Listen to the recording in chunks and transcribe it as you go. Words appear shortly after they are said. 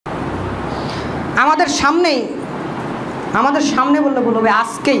আমাদের সামনে বললে ভুল হবে,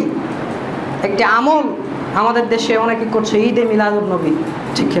 আজকেই একটি আমল আমাদের দেশে অনেকে করছে, ঈদে মিলাদুন নবী,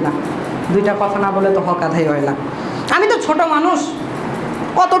 ঠিক কিনা? দুইটা কথা না বলে তো হক আদায় হয় না। আমি তো ছোট মানুষ,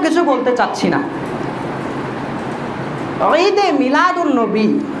 কত কিছু বলতে চাচ্ছি না। ঈদে মিলাদুন নবী,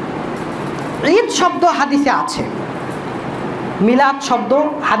 ঈদ শব্দ হাদিসে আছে, মিলাদ শব্দ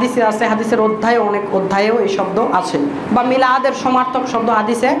হাদিসে আছে, হাদিসের অধ্যায়ে অনেক অধ্যায়েও এই শব্দ আছে, বা মিলাদের সমার্থক শব্দ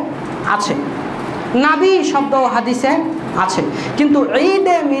হাদিসে আছে, নাবী শব্দ হাদিসে আছে। কিন্তু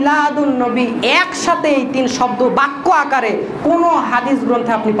ঈদে মিলাদুন নবী একসাথে এই তিন শব্দ বাক্য আকারে কোনো হাদিস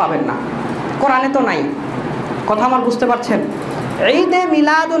গ্রন্থে আপনি পাবেন না, কোরআনে তো নাই। কথা আমার বুঝতে পারছেন? ঈদে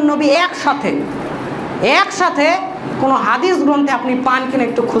মিলাদুন নবী একসাথে কোনো হাদিস গ্রন্থে আপনি পান কিনা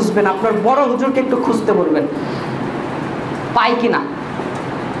একটু খুঁজবেন, আপনার বড় হুজুরকে একটু খুঁজতে বলবেন পাই কিনা।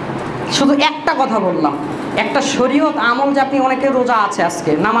 শুধু একটা কথা বললাম, একটা শরীয়ত আমল যে আপনি, অনেকে রোজা আছে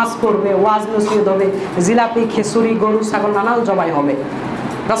আজকে, নামাজ পড়বে, ওয়াজ নসিহত হবে, জিলাপি খিচুড়ি গরু ছাগল নানান জবাই হবে।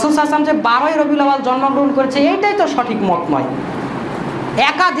 রাসূল সাল্লাল্লাহু আলাইহি ওয়াসাল্লাম যে 12ই রবিউল আউয়াল জন্মগ্রহণ করেছে এইটাই তো সঠিক মত নয়,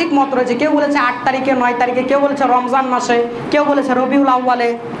 একাধিক মত রয়েছে। কেউ বলেছে 8 তারিখে, 9 তারিখে, কেউ বলেছে রমজান মাসে, কেউ বলেছে রবিউল আউয়ালে।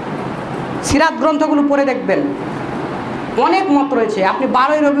 সিরাত গ্রন্থগুলো পড়ে দেখবেন, অনেক মত রয়েছে। আপনি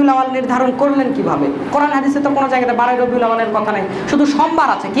 12ই রবিউল আউয়াল নির্ধারণ করলেন কিভাবে? কোরআন হাদিসে তো কোনো জায়গাতে 12ই রবিউল আউয়ালের কথা নেই, শুধু সোমবার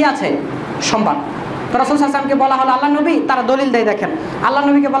আছে। কি আছে? সোমবার। তো রাসূল সাল্লাল্লাহু আলাইহি ওয়াসাল্লামকে বলা হলো আল্লাহ নবী, তারা দলিল দেয়, দেখেন আল্লাহ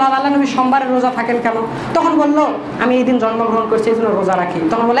নবীকে বলা হলো আল্লাহ নবী সোমবারে রোজা থাকেন কেন? তখন বললো আমি এই দিন জন্মগ্রহণ করছি এই জন্য রোজা রাখি।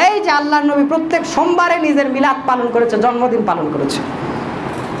 তখন বলে এই যে আল্লাহ নবী প্রত্যেক সোমবারে নিজের মিলাদ পালন করেছে, জন্মদিন পালন করেছে।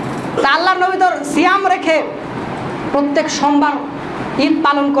 তা আল্লাহ নবী তো সিয়াম রেখে প্রত্যেক সোমবার ঈদ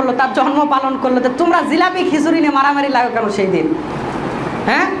পালন করলো, তার জন্ম পালন করলো, তো তোমরা জিলাপি খিচুড়ি নিয়ে মারামারি লাগো কেন সেই দিন?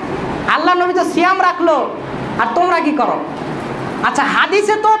 হ্যাঁ, আল্লাহ নবী তো সিয়াম রাখলো আর তোমরা কি করো? আচ্ছা,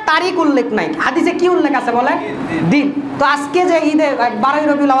 হাদিসে তো তারিখ উল্লেখ নাই, হাদিসে কি উল্লেখ আছে বলেন? দিন। তো আজকে যে ঈদে 12ই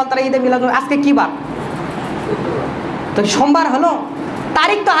রবিউল আউয়াল, তারা ঈদে মিলাদ, আজকে কি বার? তো সোমবার হলো,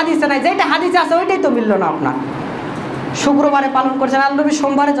 তারিখ তো হাদিসে নাই, যেটা হাদিসে আছে ওইটাই তো মিললো না আপনার। শুক্রবারে পালন করছেন, আল্লাহ নবী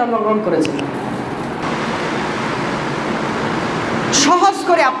সোমবারে জন্মগ্রহণ করেছে। সহজ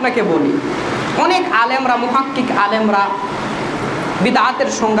করে আপনাকে বলি, অনেক আলেমরা, মুহাক্কিক আলেমরা বিদআতের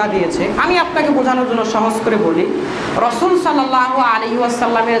সংজ্ঞা দিয়েছে। আমি আপনাকে বোঝানোর জন্য সহজ করে বলি, রাসূল সাল্লাল্লাহু আলাইহি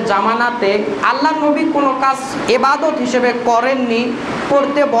ওয়াসাল্লামের জামানাতে আল্লাহ নবী কোনো কাজ ইবাদত হিসেবে করেননি,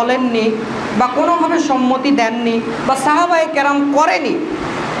 করতে বলেননি, বা কোনোভাবে সম্মতি দেননি, বা সাহাবায়ে কেরাম করেনি।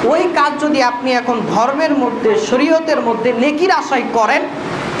 ওই কাজ যদি আপনি এখন ধর্মের মধ্যে, শরীয়তের মধ্যে নেকির আশায় করেন,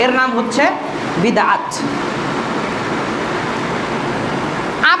 এর নাম হচ্ছে বিদআত।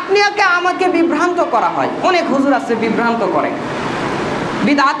 আপনাকে আমাকে বিভ্রান্ত করা হয়, অনেক হুজুর আছে বিভ্রান্ত করে,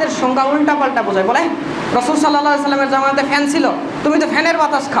 বিদআতের সংজ্ঞা উল্টা পাল্টা বোঝায়। বলে রাসূল সাল্লাল্লাহু আলাইহি ওয়াসাল্লামের জামানাতে ফ্যান ছিল, তুমি তো ফ্যানের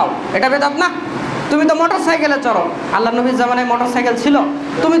বাতাস খাও, এটা বিদআত না? তুমি তো মোটরসাইকেলে চড়ো, আল্লাহ নবীর জামানায় মোটরসাইকেল ছিল,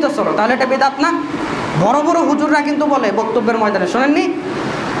 তুমি তো চড়ো, তাহলে এটা বিদআত না? বড় বড় হুজুররা কিন্তু বলে বক্তব্যের ময়দানে, শোনেননি?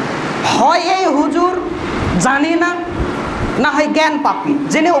 হয় এই হুজুর জানে না, না হয় জ্ঞান পাপী,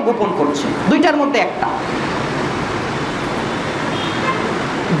 জেনেও গোপন করছে, দুইটার মধ্যে একটা।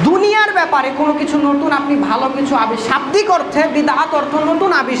 দুনিয়ার ব্যাপারে কোনো কিছু নতুন আপনি ভালো কিছু শাব্দিক অর্থে বিদআত অর্থ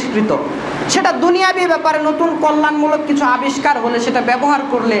নতুন আবিষ্কৃত, সেটা দুনিয়াবি ব্যাপারে নতুন কল্যাণমূলক কিছু আবিষ্কার হলে সেটা ব্যবহার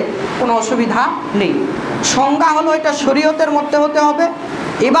করলে কোনো অসুবিধা নেই। সংজ্ঞা হলো এটা শরীয়তের মধ্যে হতে হবে,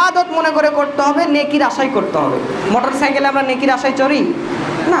 ইবাদত মনে করে করতে হবে, নেকির আশায় করতে হবে। মোটরসাইকেলে আমরা নেকির আশায় চড়ি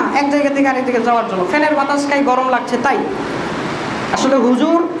না, এক জায়গা থেকে আরেক জায়গায় যাওয়ার জন্য। ফ্যানের বাতাস খাই, গরম লাগছে তাই। আসলে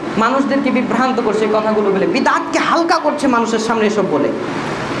হুজুর মানুষদেরকে বিভ্রান্ত করছে এই কথাগুলো বলে, বিদআতকে হালকা করছে মানুষের সামনে, এসব বলে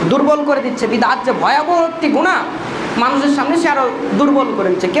দুর্বল করে দিচ্ছে। বিদআত যে ভয়াবহ একটি গুনাহ, মানুষের সামনে সে আরো দুর্বল করে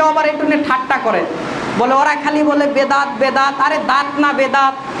দিচ্ছে। কেউ আবার একটু নিয়ে ঠাট্টা করে, বলে ওরা খালি বলে বেদাত বেদাত, আরে দাঁত না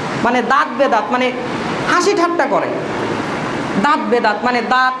বেদাত মানে দাঁত বেদাত, মানে হাসি ঠাট্টা করে। দাঁত বেদাত মানে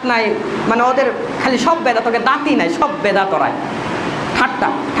দাঁত নাই, মানে ওদের খালি সব বেদাত, ওকে দাঁতই নাই, সব বেদাত ওরাই।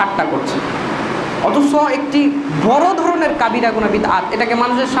 ঠাট্টা করছে, অথচ একটি বড় ধরনের কাবিরা গুনাহ বিদআত, এটাকে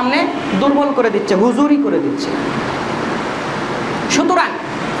মানুষের সামনে দুর্বল করে দিচ্ছে, হুজুরি করে দিচ্ছে। সুতরাং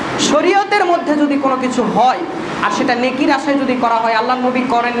শরীয়তের মধ্যে যদি কোনো কিছু হয় আর সেটা নেকির আশায় যদি করা হয়, আল্লাহ নবী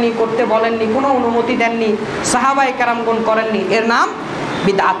করেননি, করতে বলেননি, কোনো অনুমতি দেননি, সাহাবায়ে কেরামগণ করেননি, এর নাম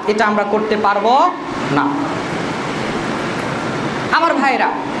বিদআত। এটা আমরা করতে পারবো না। আমার ভাইরা,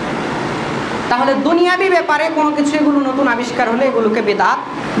 তাহলে দুনিয়াবি ব্যাপারে কোনো কিছু এগুলো নতুন আবিষ্কার হলে এগুলোকে বিদআত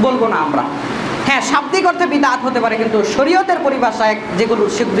বলবো না আমরা। হ্যাঁ, শাব্দিক অর্থে বিদআত হতে পারে, কিন্তু শরীয়তের পরিভাষায়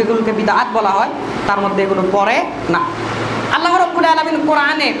যেগুলোকে বিদআত বলা হয় তার মধ্যে এগুলো পড়ে না। আল্লাহ রাব্বুল আলামিন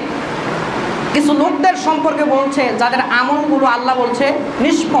কোরআনে কিছু লোকদের সম্পর্কে বলছে যাদের আমলগুলো আল্লাহ বলছে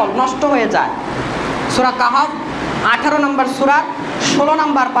নিষ্ফল, নষ্ট হয়ে যায়। সূরা কাহফ 18 নম্বর সূরা 16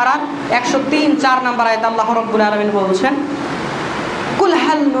 নম্বর পারা 103-4 নম্বর আয়াতে আল্লাহ রাব্বুল আলামিন বলছেন, কুল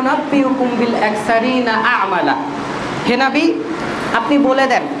হাল নুনাব্বিউকুম বিল আকসারিনা আমালা, হে নবী আপনি বলে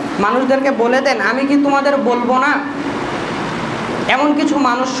দেন, মানুষদেরকে বলে দেন, আমি কি তোমাদের বলবো না এমন কিছু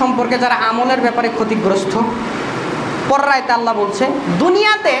মানুষ সম্পর্কে যারা আমলের ব্যাপারে ক্ষতিগ্রস্ত। পরের আয়াতে আল্লাহ বলছে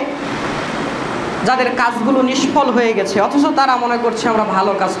দুনিয়াতে যাদের কাজগুলো নিষ্ফল হয়ে গেছে অথচ তারা মনে করছে আমরা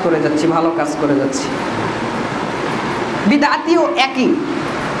ভালো কাজ করে যাচ্ছি, ভালো কাজ করে যাচ্ছি। বিদআতিও একই,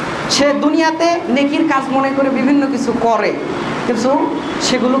 সে দুনিয়াতে নেকির কাজ মনে করে বিভিন্ন কিছু করে, কিন্তু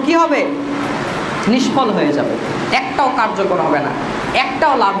সেগুলো কি হবে, নিষ্ফল হয়ে যাবে, একটাও কার্যকর হবে না,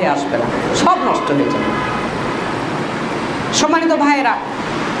 একটাও লাভে আসবে না, সব নষ্ট হয়ে যাবে। সম্মানিত ভাইয়েরা,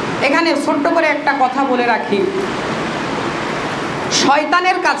 এখানে ছোট্ট করে একটা কথা বলে রাখি,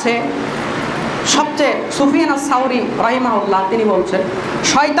 শয়তানের কাছে সবচেয়ে, সুফিয়ান আস-সাউরি রাহিমাহুল্লাহ তিনি বলছেন,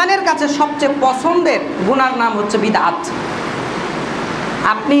 শয়তানের কাছে সবচেয়ে পছন্দের গুনার নাম হচ্ছে বিদআত।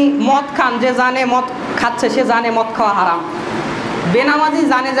 আপনি মদ খান, যে জানে মদ খাচ্ছে সে জানে মদ খাওয়া হারাম, বেনামাজি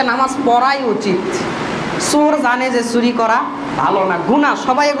জানে যে নামাজ পড়াই উচিত, চোর জানে যে চুরি করা ভালো না, গুনাহ,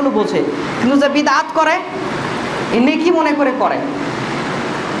 সবাই এগুলো বোঝে, কিন্তু যে বিদআত করে নেকি মনে করে করে,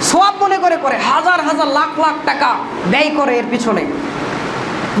 সওয়াব মনে করে করে, হাজার হাজার লাখ লাখ টাকা ব্যয় করে এর পিছনে,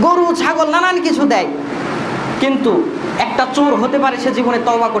 গরু ছাগল নানান কিছু দেয়, কিন্তু একটা চোর হতে পারে সে জীবনে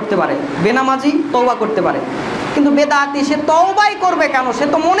তওবা করতে পারে, বেনামাজি তওবা করতে পারে, কিন্তু বেদাতি সে তওবাই করবে কেন, সে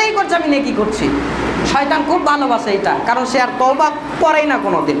তো মনেই করছে আমি নেকি করছি। শয়তান খুব ভালোবাসে এটা, কারণ সে আর তওবা করেই না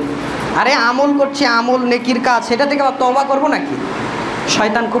কোনোদিন। আরে আমল করছি, আমল নেকির কাজ, সেটা থেকে আবার তওবা করবো নাকি,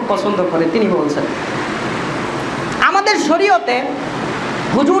 শয়তান খুব পছন্দ করে। তিনি বলছেন আমাদের শরীয়তে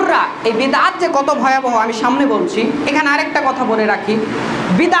হুজুররা এই বিদআত যে কত ভয়াবহ আমি সামনে বলছি। এখানে আরেকটা কথা বলে রাখি,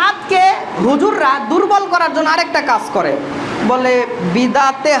 বিদআতকে হুজুররা দুর্বল করার জন্য আরেকটা কাজ করে, বলে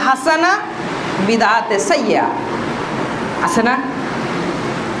বিদআতে হাসানা বিদআতে সাইয়্যা, আছে না,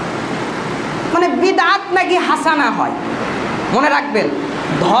 মানে বিদআত নাকি হাসানা হয়। মনে রাখবেন,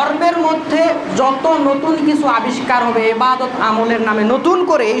 ধর্মের মধ্যে যত নতুন কিছু আবিষ্কার হবে ইবাদত আমলের নামে নতুন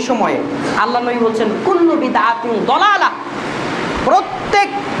করে, এই সময়ে আল্লাহ নবী বলছেন কুল্লু বিদআতিন দালালা, প্রত্যেক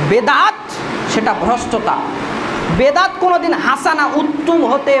বেদাত সেটা ভ্রষ্টতা, বেদাত কোনোদিন হাসানা উত্তম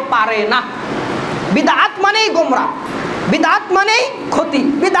হতে পারে না। বিদআত মানেই গোমরা, বিদআত মানেই ক্ষতি,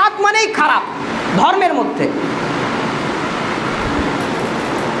 বিদআত মানেই খারাপ। ধর্মের মধ্যে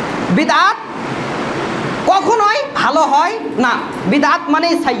বিদআত কখনোই ভালো হয় না, বিদআত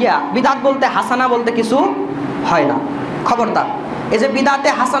মানেই সাইয়্যা, বিদআত বলতে হাসানা বলতে কিছু হয় না, খবরদার। এই যে বিদআতে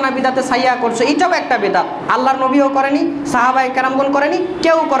হাসানা বিদআতে সাইয়্যা করছে, এটাও একটা বিদআত, আল্লাহর নবীও করেনি, সাহাবায়ে কেরামগণ করেনি,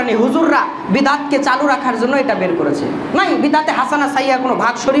 কেউ করেনি, হুজুররা বিদআতকে চালু রাখার জন্য এটা বের করেছে। নাই, বিদআতে হাসানা সাইয়্যা কোনো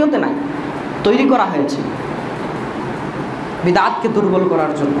ভাগ শরীয়তে নাই, তৈরি করা হয়েছে বিদআতকে দুর্বল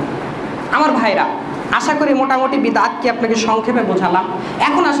করার জন্য। আমার ভাইরা, আশা করি মোটামুটি বিদআতকে আপনাকে সংক্ষেপে বোঝালাম।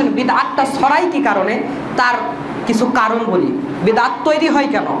 এখন আসেন বিদআতটা ছড়াই কি কারণে, তার কিছু কারণ বলি। বিদআত তৈরি হয়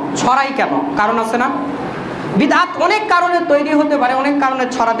কেন, ছড়াই কেন, কারণ আছে না। বিদআত অনেক কারণে তৈরি হতে পারে, অনেক কারণে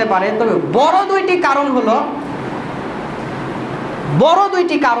ছড়াতে পারে, তবে বড় দুইটি কারণ হলো, বড়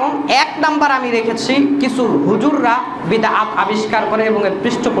দুইটি কারণ। এক নাম্বার আমি রেখেছি, কিছু হুজুররা বিদআত আবিষ্কার করে এবং এর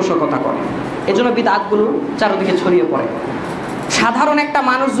পৃষ্ঠপোষকতা করে, এজন্য বিদআতগুলো চারদিকে ছড়িয়ে পড়ে। সাধারণ একটা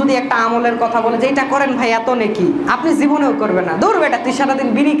মানুষ যদি একটা আমলের কথা বলে যে এটা করেন ভাই এত নেকি, আপনি জীবনেও করবেন না, দূর বেটা তুই সারাদিন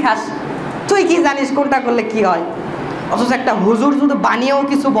বিড়ি খাস, তুই কি জানিস কোনটা করলে কি হয়। অথচ একটা হুজুর যদি বানিয়েও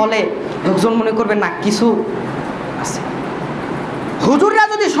কিছু বলে, লোকজন মনে করবে না কিছু আছে। হুজুররা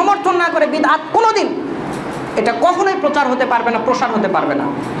যদি সমর্থন না করে বিদআত কোনোদিন এটা কখনোই প্রচার হতে পারবে না, প্রসার হতে পারবে না।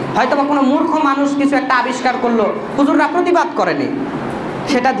 হয়তো বা কোনো মূর্খ মানুষ কিছু একটা আবিষ্কার করলো, হুজুররা প্রতিবাদ করেনি,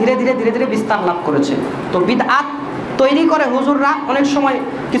 সেটা ধীরে ধীরে ধীরে ধীরে বিস্তার লাভ করেছে। তো বিদআত তৈরি করে হুজুররা, অনেক সময়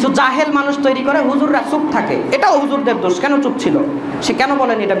কিছু জাহেল মানুষ তৈরি করে, হুজুররা চুপ থাকে, এটাও হুজুরদের দোষ, কেন চুপ ছিল, সে কেন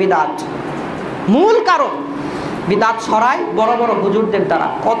বলেনি এটা বিদআত। মূল কারণ বিদআত ছড়ায় বড় বড় হুজুরদের দ্বারা।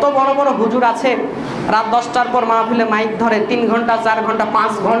 কত বড় বড় হুজুর আছে, রাত 10টার পর মাহফিলে মাইক ধরে 3 ঘন্টা 4 ঘন্টা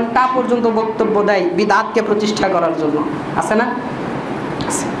 5 ঘন্টা পর্যন্ত বক্তব্য দেয় বিদআতকে প্রতিষ্ঠা করার জন্য, আছে না।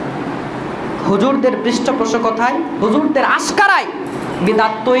 হুজুরদের পৃষ্ঠপোষকতায়, হুজুরদের আশকারায়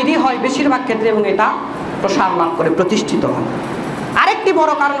বিদআত তৈরি হয় বেশিরভাগ ক্ষেত্রে, এবং এটা প্রসার লাভ করে, প্রতিষ্ঠিত হয়। আরেকটি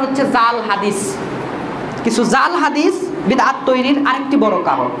বড় কারণ হচ্ছে জাল হাদিস। কিছু জাল হাদিস বিদআত তৈরির আরেকটি বড়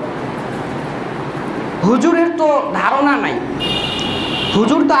কারণ। হুজুরের তো ধারণা নাই,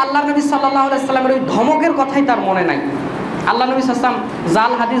 হুজুর তো আল্লাহ নবী সাল্লাল্লাহু আলাইহি সাল্লামের ওই ধমকের কথাই তার মনে নাই। আল্লাহ নবী সাল্লাল্লাহু আলাইহি ওয়াসাল্লাম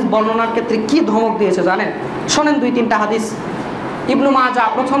জাল হাদিস বর্ণনার ক্ষেত্রে কি ধমক দিয়েছে জানেন? শোনেন 2-3টা হাদিস। ইবনু মাজাহ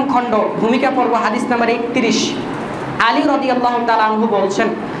প্রথম খণ্ড ভূমিকা পর্ব হাদিস নাম্বার 31, আলী রাদিয়াল্লাহু তাআলা আনহু বলছেন,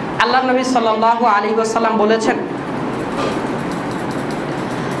 আল্লাহ নবী সাল্লাল্লাহু আলাইহি ওয়াসাল্লাম বলেছেন,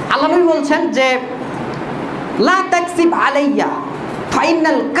 আল্লাহ নবী বলছেন যে লা তাকসিব আলাইয়া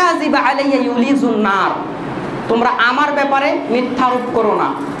ফাইনাল কাযিবা আলাইয়া ইউলিজুন নার। তোমরা আমার ব্যাপারে মিথ্যারোপ করো না,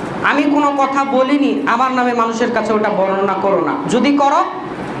 আমি কোনো কথা বলিনি আমার নামে মানুষের কাছে ওটা বর্ণনা করো না, যদি করো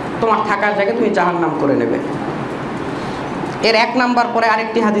তোমার থাকার জায়গায় তুমি জাহান্নাম করে নেবে। এর 1 নাম্বার পরে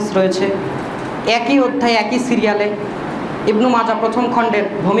আরেকটি হাদিস রয়েছে, একই অধ্যায় একই সিরিয়ালে, ইবনু মাজাহ প্রথম খণ্ডের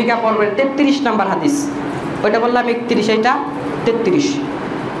ভূমিকা পর্বের 33 নাম্বার হাদিস। ওইটা বললাম 31, এইটা 33।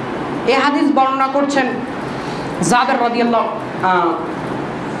 এই হাদিস বর্ণনা করছেন জাবের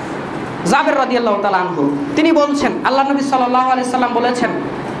রাদিয়াল্লাহু তাআলা আনহু। তিনি বলছেন আল্লাহ নবী সাল্লাল্লাহু আলাইহি সাল্লাম বলেছেন,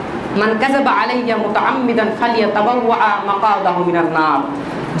 মান কাযাবা আলাইয়া মুতাআম্মিদান ফালিয়াতাবাওয়া মাকাদাহু মিনান নার।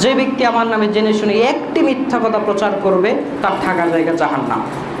 যে ব্যক্তি আমার নামে জেনে শুনে একটি মিথ্যা কথা প্রচার করবে তার থাকার জায়গা জাহান্নাম।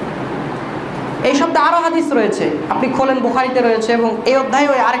 এই শব্দে আরো হাদিস রয়েছে, আপনি খোলেন বুখারীতে রয়েছে, এবং এই অধ্যায়ে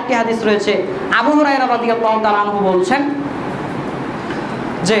আরেকটি হাদিস রয়েছে। আবু হুরায়রা রাদিয়াল্লাহু তাআলা আনহু বলছেন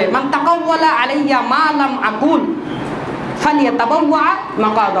যে মান তাকাওয়ালা আলাইয়া মা লাম আকুল ফালিয়াতাবাওয়া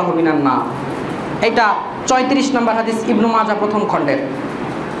মাকাদাহু মিনান নার। এটা 34 নম্বর হাদিস, ইবনু মাজাহ প্রথম খণ্ডের।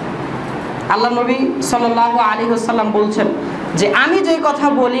 আল্লাহ নবী সাল্লাল্লাহু আলাইহি ওয়াসাল্লাম বলছেন যে আমি যেই কথা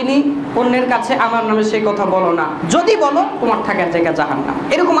বলিনি অন্যের কাছে আমার নামে সেই কথা বলো না, যদি বলো তোমার থাকার জায়গা জাহান্নাম।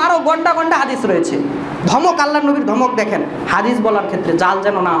 এরকম আরো ঘন্টা ঘন্টা হাদিস রয়েছে। ধমক, আল্লাহ নবীর ধমক দেখেন হাদিস বলার ক্ষেত্রে, জাল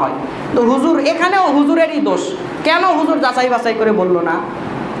যেন না হয়। তো হুজুর, এখানেও হুজুরেরই দোষ। কেন হুজুর যাচাই বাছাই করে বললো না,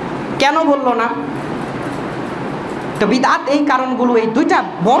 কেন বললো না? তো বিদআত এই কারণগুলো, এই দুইটা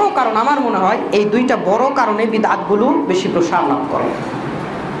বড় কারণ, আমার মনে হয় এই দুইটা বড় কারণে বিদআতগুলো বেশি প্রসার লাভ করে।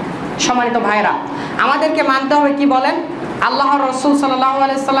 সম্মানিত ভাইরা, আমাদেরকে মানতে হবে কি বলেন, আল্লাহর রাসূল সাল্লাল্লাহু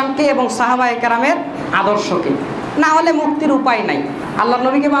আলাইহি সাল্লামকে এবং সাহাবায়ে কেরামের আদর্শকে, না হলে মুক্তির উপায় নাই। আল্লাহর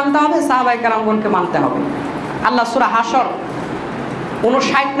নবীকে মানতে হবে, সাহাবায়ে কেরামগণকে মানতে হবে। আল্লাহ সূরা হাশর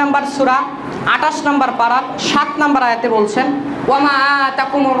 59 নম্বর সূরা 28 নম্বর পারা 7 নম্বর আয়াতে বলছেন, ওয়ামা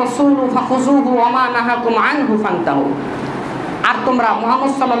আতাকুমুর রাসূলু ফাখুযুহু ওয়ামা নাহাকুম আনহু ফান্তাহু। আর তোমরা,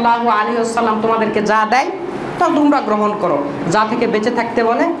 মুহাম্মদ সাল্লাল্লাহু আলাইহি ওয়াসাল্লাম তোমাদেরকে যা দেয় তা তোমরা গ্রহণ করো, যা থেকে বেঁচে থাকতে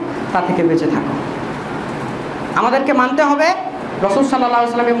বলে তা থেকে বেঁচে থাকো। আমাদেরকে মানতে হবে রাসূল সাল্লাল্লাহু আলাইহি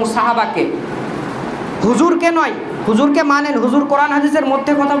ওয়াসাল্লাম এবং সাহাবাকে, হুজুরকে নয়। হুজুরকে মানেন, হুজুর কোরআন হাদিসের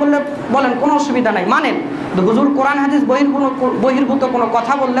মধ্যে কথা বললে বলেন, কোনো অসুবিধা নাই, মানেন। কিন্তু হুজুর কোরআন হাদিস বহির্ভূত কোনো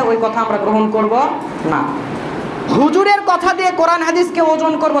কথা বললে ওই কথা আমরা গ্রহণ করব না। হুজুরের কথা দিয়ে কোরআন হাদিসকে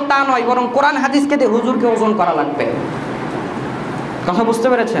ওজন করব তা নয়, বরং কোরআন হাদিসকে দিয়ে হুজুরকে ওজন করা লাগবে। কথা বুঝতে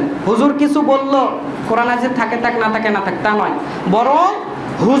পেরেছেন? হুজুর কিছু বলল, কোরআন হাদিস থাকে থাক, না থাকে না থাক, তা নয়, বরং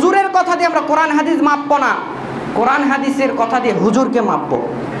হুজুরের কথা দিয়ে আমরা কোরআন হাদিস মাপবো না, কোরআন হাদিসের কথা দিয়ে হুজুরকে মাপবো।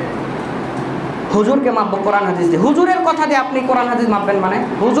 হুজুরকে মাপবো কোরআন হাদিস দিয়ে। হুজুরের কথা দিয়ে আপনি কোরআন হাদিস মাপবেন মানে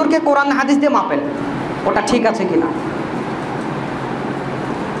হুজুরকে কোরআন হাদিস দিয়ে মাপেন, ওটা ঠিক আছে কিনা।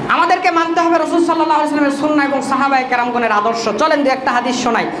 আমাদেরকে মানতে হবে রাসূল সাল্লাল্লাহু আলাইহি ওয়াসাল্লামের সুন্নাহ এবং সাহাবায়ে কেরামগণের আদর্শ। চলেন দু একটা হাদিস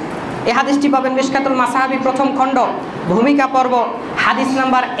শোনাই। এই হাদিসটি পাবেন মিশকাতুল মাসাহাবি প্রথম খণ্ড ভূমিকা পর্ব হাদিস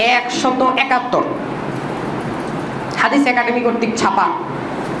নাম্বার 171, হাদিস একাডেমি কর্তৃক ছাপা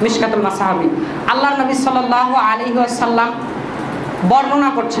মিশকাতুল মাসাহাবি। আল্লাহর নবী সাল্লাল্লাহু আলাইহি ওয়াসাল্লাম বর্ণনা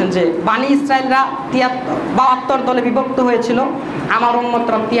করছেন যে বানি ইসরাইলরা 72 দলে বিভক্ত হয়েছিল, আমার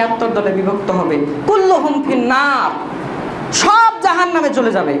উম্মতরা 73 দলে বিভক্ত হবে। কুল্লুহুম ফিন্নার, সব জাহান্নামে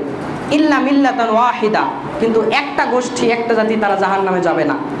চলে যাবে, ইল্লা মিল্লাতান ওয়াহিদা, কিন্তু একটা গোষ্ঠী, একটা জাতি তারা জাহান্নামে যাবে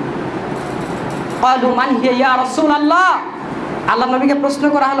না। ক্বালু মান হিয়া ইয়া রাসূলুল্লাহ, আল্লাহ নবীকে প্রশ্ন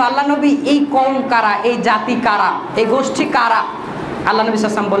করা হলো, আল্লাহ নবী এই কওম কারা, এই জাতি কারা, এই গোষ্ঠী কারা? আল্লাহ নবী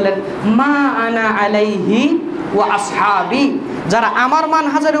সাল্লাল্লাহু আলাইহি ওয়াসাল্লাম বললেন, মা আনা আলাইহি ওয়া আসহাবি, যারা আমার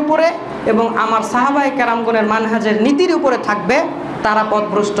মানহাজের উপরে এবং আমার সাহাবায়ে কেরামগণের মানহাজের নীতির উপরে থাকবে তারা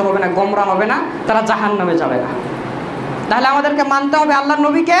পথভ্রষ্ট হবে না, গোমরা হবে না, তারা জাহান্নামে যাবে না। তাহলে আমাদেরকে মানতে হবে আল্লাহর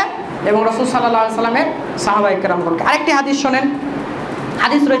নবীকে এবং রাসূল সাল্লাল্লাহু আলাইহি ওয়াসাল্লামের সাহাবায়ে কেরামগণকে। আরেকটি হাদিস শোনেন,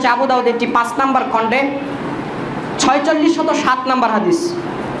 হাদিস রয়েছে আবু দাউদ এটি 5 নম্বর খণ্ডে 4607 নম্বর হাদিস,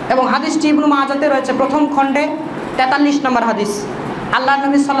 এবং হাদিসটি ইবনু মাজাহতে রয়েছে প্রথম খণ্ডে 43 নম্বর হাদিস। আল্লাহ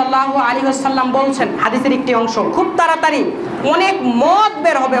নবী সাল্লাল্লাহু আলাইহি ওয়াসাল্লাম বলছেন, হাদিসের একটি অংশ, খুব তাড়াতাড়ি অনেক মত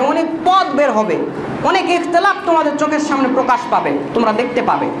বের হবে, অনেক পথ বের হবে, অনেক ইখতিলাফ তোমাদের চোখের সামনে প্রকাশ পাবে, তোমরা দেখতে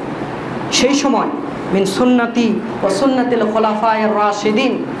পাবে। সেই সময় মিন সুন্নতি ওয়া সুন্নাতিল খুলাফায়ে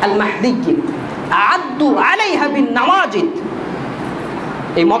রাশিদিন আল মাহদিয়্যিন আ'আদ্দু আলাইহা বিন নাওয়াজিদ,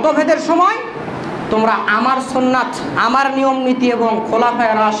 এই মতভেদের সময় তোমরা আমার সুন্নাত, আমার নিয়ম নীতি এবং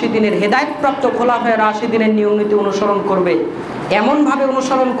খোলাফায়ে রাশিদিনের, হেদায়েতপ্রাপ্ত খোলাফায়ে রাশিদিনের নিয়ম নীতি অনুসরণ করবে, এমনভাবে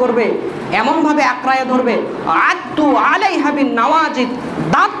অনুসরণ করবে, এমনভাবে আঁকড়ায় ধরবে, আ'আদ্দু আলাইহা বিন নাওয়াজিদ,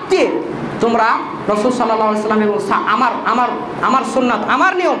 দাঁত দিয়ে তোমরা রাসূল সাল্লাল্লাহু আলাইহি ওয়াসাল্লাম এবং আমার সুন্নাত,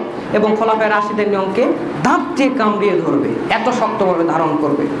 আমার নিয়ম এবং খোলাফায়ে রাশিদের নিয়মকে দাঁত দিয়ে কামড়িয়ে ধরবে, এত শক্তভাবে ধারণ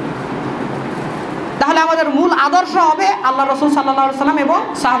করবে। তাহলে আমাদের মূল আদর্শ হবে আল্লাহ রাসূল সাল্লাল্লাহু আলাইহি ওয়াসাল্লাম এবং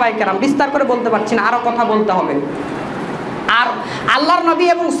সাহাবায়ে কেরাম। বিস্তার করে বলতে পারছি না, আরো কথা বলতে হবে। আর আল্লাহর নবী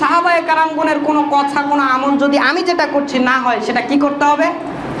এবং সাহাবায়ে কারামগণের কোনো কথা কোনো আমল যদি আমি যেটা করছি না হয় সেটা কি করতে হবে?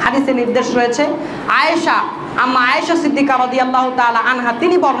 হাদিসে নির্দেশ রয়েছে। আয়েশা আম্মা আয়েশা সিদ্দিকা রাদিয়াল্লাহু তাআলা আনহা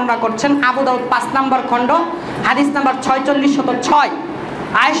তিনি বর্ণনা করছেন, আবু দাউদ 5 নম্বর খণ্ড হাদিস নাম্বার 4606।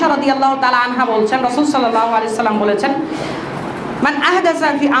 আয়েশা রাদিয়াল্লাহু তাআলা আনহা বলছেন, রাসূল সাল্লাল্লাহু আলাইহি সাল্লাম বলেছেন, মান আহদাসা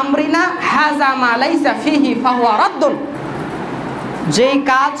ফি আমরিনা হাযা মা লাইসা ফিহি ফাহুয়া রাদ্দুন। যেই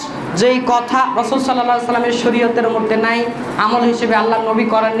কাজ যেই কথা রাসূল সাল্লাল্লাহু আলাইহি সাল্লামের শরীয়তের মধ্যে নাই, আমল হিসেবে আল্লাহর নবী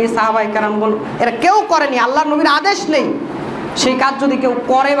করেননি, সাহাবায়ে কেরামগণ এরা কেউ করেনি, আল্লাহর নবীর আদেশ নেই, সেই কাজ যদি কেউ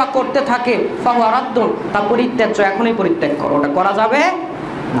করে বা করতে থাকে ফাহুয়া রাদ্দুন, তা পরিত্যাজ্য, এখনই পরিত্যাগ করো, ওটা করা যাবে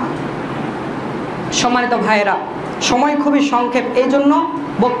না। সম্মানিত ভাইয়েরা, সময় খুবই সংক্ষেপ, এই জন্য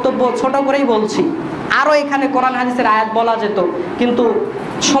বক্তব্য ছোট করেই বলছি। আরও এখানে কোরআন হাদিসের আয়াত বলা যেত, কিন্তু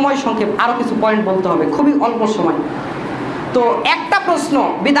সময় সংক্ষেপ, আরও কিছু পয়েন্ট বলতে হবে, খুবই অল্প সময়। তো একটা প্রশ্ন,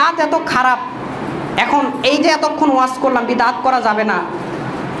 বিদআত এত খারাপ, এখন এই যে এতক্ষণ ওয়াজ করলাম বিদআত করা যাবে না,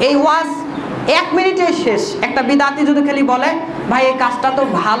 এই ওয়াজ 1 মিনিটে শেষ। একটা বিদআতি যদি খালি বলে ভাই এই কাজটা তো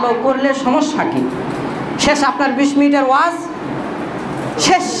ভালো করলে সমস্যা কি, শেষ, আপনার 20 মিনিটের ওয়াজ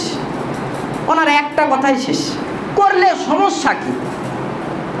শেষ, ওনার একটা কথাই শেষ, করলে সমস্যা কি?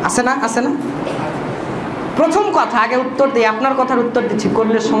 আছে না? আছে না? প্রথম কথা আগে উত্তর দিই, আপনার কথার উত্তর দিচ্ছি,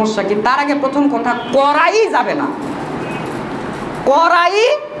 করলে সমস্যা কি। তার আগে প্রথম কথা, করাই যাবে না, করাই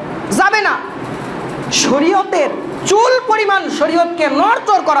যাবে না। শরীয়তের চুল পরিমাণ শরীয়তকে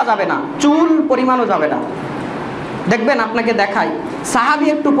নড়চড় করা যাবে না, চুল পরিমাণও যাবে না। দেখবেন, আপনাকে দেখাই, সাহাবী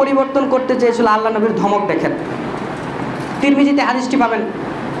একটু পরিবর্তন করতে চেয়েছিল, আল্লাহ নবীর ধমক দেখেন। তিরমিজিতে হাদিসটি পাবেন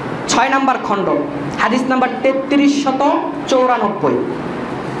 6 নম্বর খণ্ড হাদিস নাম্বার 3394।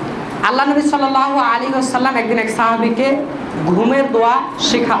 আল্লাহ নবী সাল্লাল্লাহু আলাইহি ওয়াসাল্লাম একদিন এক সাহাবীকে ঘুমের দোয়া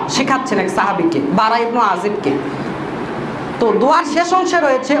শেখাচ্ছেন, এক সাহাবীকে, বারা ইবনে আজিবকে। তো দোয়ার শেষ অংশে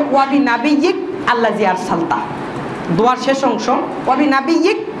রয়েছে ওয়াবি নাবিয়িক আল্লাযী আরসালতা, দোয়ার শেষ অংশ ওয়াবি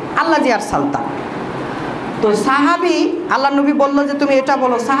নাবিয়িক আল্লাযী আরসালতা। তো সাহাবী, আল্লাহ নবী বলল যে তুমি এটা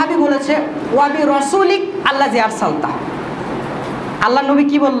বলো, সাহাবী বলেছে ওয়াবি রাসূলিক আল্লাযী আরসালতা। আল্লাহ নবী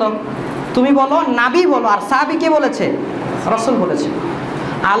কি বলল? তুমি বলো, নাবী বলো। আর সাহাবী কে বলেছে? রাসূল বলেছে।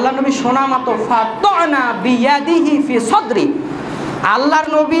 আল্লাহ নবী শোনা মাত্র ফাতানা বিয়াদিহি ফি সদরি, আল্লাহর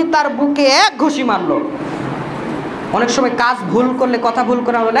নবী তার বুকে এক ঘুষি মারলো। অনেক সময় কাজ ভুল করলে, কথা ভুল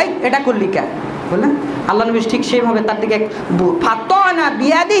করে বলে এটা করলি কেন বললেন, আল্লাহ নবী ঠিক সেইভাবে তার দিকে ফাতানা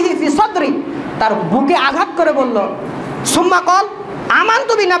বিয়াদিহি ফি সদরি, তার বুকে আঘাত করে বলল, সুম্মা কল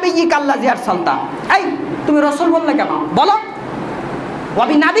আমানতু বিনাবিয়্যিকা আল্লাযী আরসালতা, এই তুমি রাসূল বললে কেন বলো,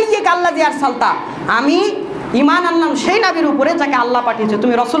 ওয়াবি নাবিয়্যিকা আল্লাযী আরসালতা, আমি ঈমান আনলাম সেই নবীর উপরে যাকে আল্লাহ পাঠিয়েছে,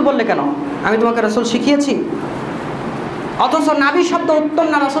 তুমি রাসূল বললে কেন? আমি তোমাকে রাসূল শিখিয়েছি? অথচ নাবী শব্দ উত্তম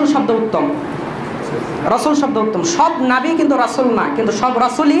না রাসূল শব্দ উত্তম? রাসূল শব্দ উত্তম। সব নাবী কিন্তু রাসূল না, কিন্তু সব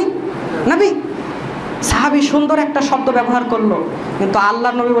রাসূলই নবী। সাহাবী সুন্দর একটা শব্দ ব্যবহার করলো, কিন্তু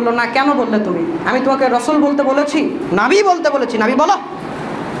আল্লাহর নবী বললো না, কেন বললে তুমি? আমি তোমাকে রাসূল বলতে বলেছি, নাবী বলতে বলেছি, নাবী বলো।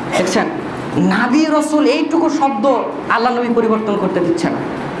 দেখছেন, নাবী রাসূল এইটুকু শব্দ আল্লাহ নবী পরিবর্তন করতে দিচ্ছে না,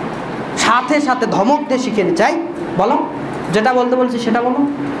 সাথে সাথে ধমক দিয়ে শিখিয়ে দিচ্ছে, বলো, যেটা বলতে বলছি সেটা বলো।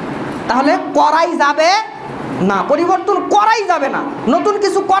 তাহলে করাই যাবে না, পরিবর্তন করাই যাবে না, নতুন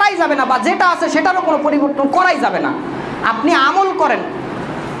কিছু করাই যাবে না, বা যেটা আছে সেটারও কোনো পরিবর্তন করাই যাবে না। আপনি আমল করেন,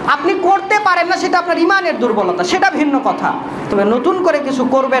 আপনি করতে পারেন না, সেটা আপনার ইমানের দুর্বলতা, সেটা ভিন্ন কথা। তবে নতুন করে কিছু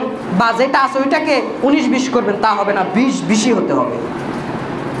করবেন বা যেটা আছে ওইটাকে 19-20 করবেন, তা হবে না, 20-20 হতে হবে।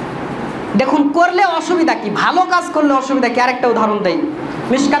 দেখুন, করলে অসুবিধা কি, ভালো কাজ করলে অসুবিধা কি? আরেকটা উদাহরণ দেই,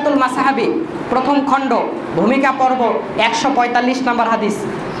 মিশকাতুল মাসাহাবি প্রথম খণ্ড ভূমিকা পর্ব 145 নম্বর হাদিস।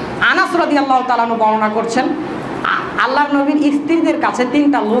 আনাস রাদিয়াল্লাহু তাআলা বর্ণনা করছেন, আল্লাহর নবীর স্ত্রীদের কাছে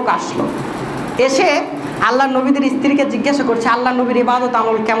 3টা লোক আসলো, এসে আল্লাহর নবীদের স্ত্রীকে জিজ্ঞাসা করছে আল্লাহর নবীর ইবাদত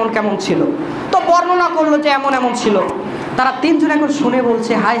আমল কেমন কেমন ছিল। তো বর্ণনা করলো যে এমন এমন ছিল। তারা 3 জন এখন শুনে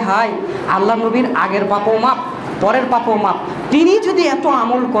বলছে, হাই হাই, আল্লাহর নবীর আগের পাপও মাপ, পরের পাপও মাপ, তিনি যদি এত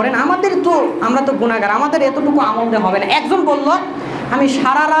আমল করেন, আমাদের তো, আমরা তো গুনাহগার, আমাদের এতটুকু আমল দিয়ে হবে না। একজন বলল, আমি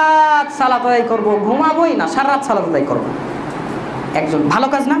সারা রাত সালাত আদায় করবো, ঘুমাবোই না, সারা রাত সালাত আদায় করবো। একজন, ভালো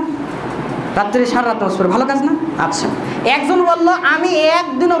কাজ না? রাত্রে সারা রাত নামাজ পড়ে, ভালো কাজ না? আচ্ছা। একজন বলল, আমি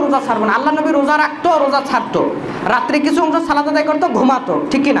একদিনও রোজা ছাড়বো না। আল্লাহ নবী রোজা রাখতো, রোজা ছাড়তো, রাত্রে কিছু অংশ সালাত আদায় করতো, ঘুমাতো,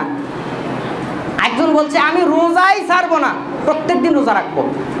 ঠিক কিনা? একজন বলছে আমি রোজাই ছাড়বো না, প্রত্যেক দিন রোজা রাখবো।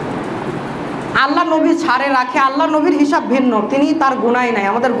 আল্লাহ নবী ছাড়ে রাখে, আল্লাহ নবীর হিসাব ভিন্ন, তিনি, তার গুনাই নাই,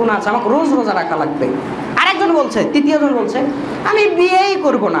 আমাদের গুনাহ আছে, আমাকে রোজ রোজা রাখা লাগবে। আরেকজন বলছে, তৃতীয়জন বলছে, আমি বিয়েই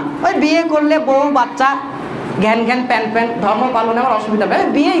করব না, ওই বিয়ে করলে বউ বাচ্চা জ্ঞান জ্ঞান প্যান প্যান ধর্ম পালনে আমার অসুবিধা হবে,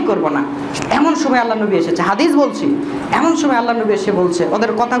 বিয়েই করব না। এমন সময় আল্লাহ নবী এসেছে, হাদিস বলছি, এমন সময় আল্লাহ নবী এসে বলছে,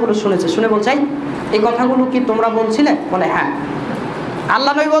 ওদের কথাগুলো শুনেছে, শুনে বলছে, এই কথাগুলো কি তোমরা বলছিলে? বলে হ্যাঁ।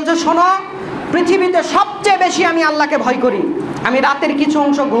 আল্লাহ নবী বলছে, শোনো, পৃথিবীতে সবচেয়ে বেশি আমি আল্লাহকে ভয় করি। আমি রাতের কিছু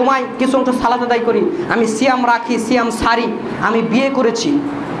অংশ ঘুমাই, কিছু অংশ সালাত আদায় করি, আমি সিয়াম রাখি, সিয়াম সারি, আমি বিয়ে করেছি।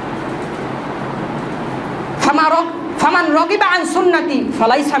 ফামান রগিবা আন সুন্নতি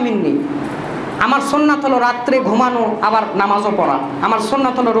ফালাইসা মিন্নি। আমার সুন্নাত হলো রাত্রে ঘুমানো আবার নামাজও পড়া। আমার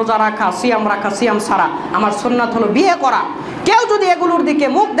সুন্নাত হলো রোজা রাখা, সিয়াম সারা। আমার সুন্নাত হলো বিয়ে করা। কেউ যদি এগুলোর দিকে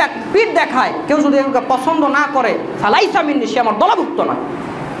পিঠ দেখায়, কেউ যদি এগুলোকে পছন্দ না করে, ফালাইসা মিন্নি, সে আমার দলভুক্ত নয়।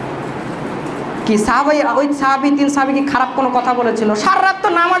 কি সাহাবী, ওই সাহাবী 3 সাহাবী কি খারাপ কোনো কথা বলেছিল? সারা রাত তো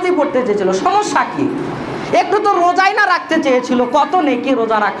নামাজই পড়তে চেয়েছিল, সমস্যা কি? একটু তো রোজাই না রাখতে চেয়েছিল। কত নেকি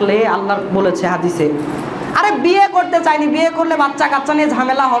রোজা রাখলে, আল্লাহ বলেছে হাদিসে। আরে বিয়ে করতে চাইনি, বিয়ে করলে বাচ্চা কাচ্চা নিয়ে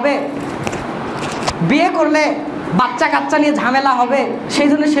ঝামেলা হবে, বিয়ে করলে বাচ্চা কাচ্চা নিয়ে ঝামেলা হবে, সেই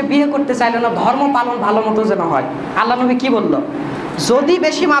জন্য সে বিয়ে করতে চাইল না। ধর্ম পালন ভালো মতো যেন হয়। আল্লাহ নবী কি বলল? যদি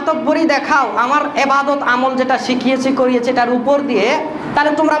বেশি মাতব্বরি দেখাও, আমার এবাদত আমল যেটা শিখিয়েছি করিয়েছি এটার উপর দিয়ে,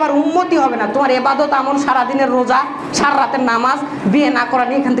 তাহলে তোমরা আমার উম্মতি হবে না। তোমার এবাদত আমল, সারাদিনের রোজা, সারা রাতের নামাজ, বিয়ে না করা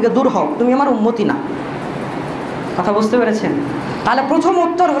নিয়ে এখান থেকে দূর হও, তুমি আমার উম্মতি না। কথা বুঝতে পেরেছেন? তাহলে প্রথম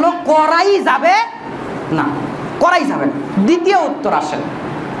উত্তর হলো করাই যাবে না, করাই যাবে না। দ্বিতীয় উত্তর আসেন,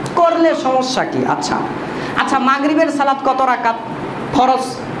 করলে সমস্যা কি? আচ্ছা আচ্ছা, মাগরিবের সালাত কত রাকাত? ফরজ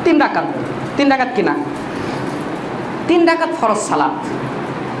 3 রাকাত। 3 রাকাত কিনা? 3 রাকাত ফরজ সালাত।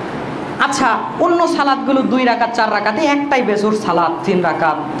 আচ্ছা, অন্য সালাতগুলো 2 রাকাত 4 রাকাত, একটাই বেজোর সালাত 3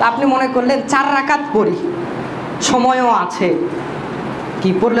 রাকাত। আপনি মনে করলেন 4 রাকাত পড়ি, সময়ও আছে, কি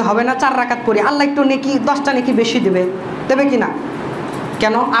পড়লে হবে না? 4 রাকাত পড়ি, আল্লাহ একটু নেকি 10টা নেকি বেশি দেবে, দেবে কি না?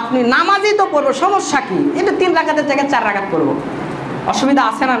 কেন? আপনি নামাজই তো পড়বো, সমস্যা কি? এটা 3 রাকাতের জায়গায় 4 রাকাত পড়বো, অসুবিধা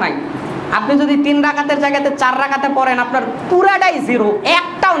আছে না নাই? আপনি যদি 3 রাকাতের জায়গাতে 4 রাকাতে পড়েন, আপনার পুরাটাই জিরো,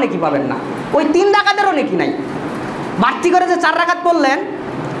 একটাও নেকি পাবেন না। ওই 3 রাকাতেরও নেকি নাই। বাড়তি করে যে 4 রাকাত পড়লেন,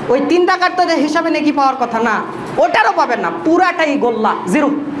 ওই 3 রাকাত তো হিসাবে নেকি পাওয়ার কথা না, ওটারও পাবেন না, পুরাটাই গোল্লা, জিরো,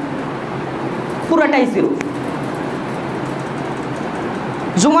 পুরাটাই জিরো।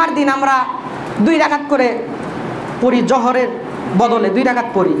 জুমার দিন আমরা 2 রাকাত করে পড়ি, জহরের বদলে 2 রাকাত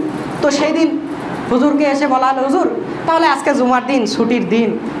পড়ি। তো সেই দিন হুজুরকে এসে বলা হলো, হুজুর তাহলে আজকে জুমার দিন, ছুটির দিন,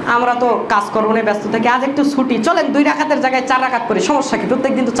 আমরা তো কাজকর্ম নিয়ে ব্যস্ত থাকি, আজ একটু ছুটি, চলেন 2 রাকাতের জায়গায় 4 রাকাত পড়ি, সমস্যা কি?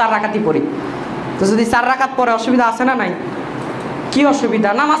 প্রত্যেক দিন তো 4 রাকাতই পড়ি। তো যদি 4 রাকাত পরে অসুবিধা আছে না নাই? কি অসুবিধা?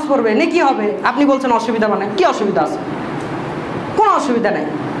 নামাজ পড়বে, নেকি হবে। আপনি বলছেন অসুবিধা, মানে কি অসুবিধা আছে? কোনো অসুবিধা নেই।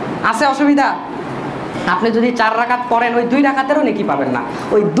 আছে অসুবিধা? আপনি যদি 4 রাকাত পড়েন, ওই 2 রাকাতেরও নেকি পাবেন না।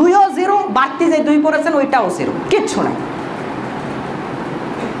 ওই 2ও জিরো, বাড়তি যে 2 পড়েছেন ওইটাও জিরো, কিচ্ছু নাই।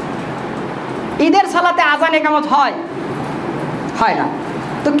 ঈদের সালাতে আজান একামত হয়? হয় না।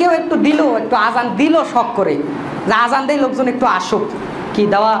 তো কেউ একটু দিল, একটু আজান দিল শখ করে, যে আজান দেয় লোকজন একটু আসুক, কি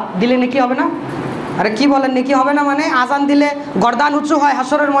দেওয়া দিলে নাকি হবে না? আরে কি বলেন, নাকি হবে না? মানে আজান দিলে গর্দান উঁচু হয়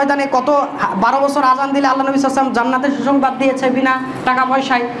হাসরের ময়দানে। কত 12 বছর আজান দিলে আল্লাহ নবী সাল্লাল্লাহু আলাইহি ওয়াসাল্লাম জান্নাতের সুসংবাদ দিয়েছে বিনা টাকা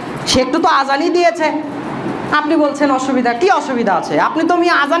পয়সায়, সে একটু তো আজানই দিয়েছে। আপনি বলছেন অসুবিধা, কি অসুবিধা আছে? আপনি তো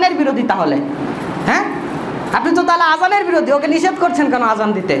আজানের বিরোধী তাহলে, হ্যাঁ? আপনি তো তাহলে আজানের বিরোধী, ওকে নিষেধ করছেন কেন আজান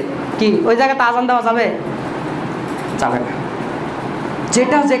দিতে? কি ওই জায়গাতে আজান দেওয়া যাবে? যাবে না।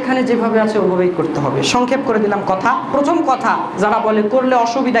 যেটা যেখানে যেভাবে আছে ওভাবেই করতে হবে। সংক্ষেপ করে দিলাম কথা। প্রথম কথা, যারা বলে করলে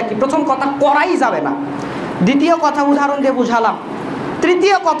অসুবিধা কি, প্রথম কথা করাই যাবে না। দ্বিতীয় কথা উদাহরণ দিয়ে বুঝালাম।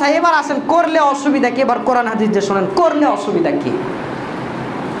 তৃতীয় কথা, এবার আসেন করলে অসুবিধা কি। এবার কোরআন হাদিস দিয়ে শোনেন, করলে অসুবিধা কি।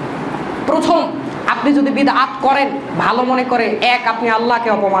 প্রথম, আপনি যদি বিদআত করেন ভালো মনে করে, এক, আপনি আল্লাহকে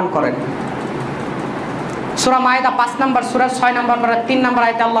অপমান করেন। সূরা মায়েদা 5 নম্বর সূরা 6 নম্বর 3 নম্বর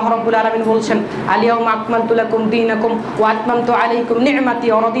আয়াতে আল্লাহ রাব্বুল আলামিন বলছেন, আল-ইয়াউমা আকমালতু লাকুম দীনাকুম ওয়া আতমামতু আলাইকুম নি'মাতি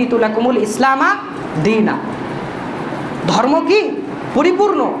ওয়া রাদিতু লাকুমুল ইসলামা দীনা। ধর্ম কি?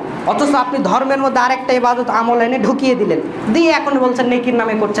 পরিপূর্ণ। অথচ আপনি ধর্মের মধ্যে আরেকটা ইবাদত আমল এনে ঢুকিয়ে দিলেন, দিয়ে এখন বলছেন নেকির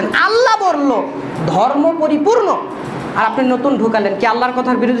নামে করছেন। আল্লাহ বলল ধর্ম পরিপূর্ণ, আর আপনি নতুন ঢুকালেন। কি আল্লাহর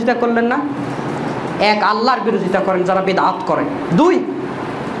কথার বিরোধিতা করলেন না? এক, আল্লাহর বিরোধিতা করেন যারা বিদআত করেন। 2,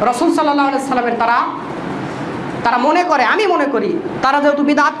 রাসূল সাল্লাল্লাহু আলাইহি সাল্লামের তারা মনে করে, আমি মনে করি, তারা যেহেতু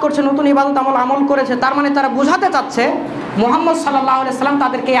বিদআত করছে, নতুন ইবাদত আমল করেছে, তার মানে তারা বুঝাতে চাচ্ছে মুহাম্মদ সাল্লাল্লাহু আলাইহি সাল্লাম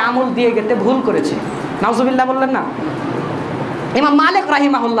তাদেরকে এই আমল দিয়ে গেতে ভুল করেছে। নাউজুবিল্লাহ বললেন না? ইমাম মালিক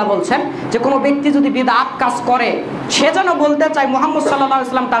রাহিমাহুল্লাহ বলছেন যে কোনো ব্যক্তি যদি বিদআত কাজ করে, সে যেন বলতে চায় মুহাম্মদ সাল্লাল্লাহু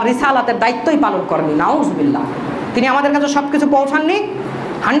আলাইহি সাল্লাম তার রিসালাতের দায়িত্বই পালন করেননি। নাউজুবিল্লাহ। তিনি আমাদের কাছে সব কিছু পৌঁছাননি,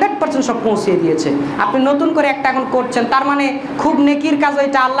 100% সব পৌঁছিয়ে দিয়েছে। আপনি নতুন করে একটা এখন করছেন, তার মানে খুব নেকির কাজ,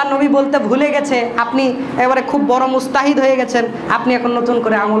 ওইটা আল্লাহ নবী বলতে ভুলে গেছে, আপনি এবারে খুব বড় মুস্তাহিদ হয়ে গেছেন, আপনি এখন নতুন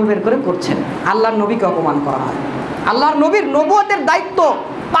করে আমল বের করে করছেন। আল্লাহর নবীকে অপমান করা হয়। আল্লাহর নবীর নবুয়তের দায়িত্ব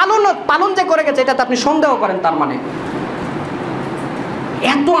পালন যে করে গেছে, এটাতে আপনি সন্দেহ করেন। তার মানে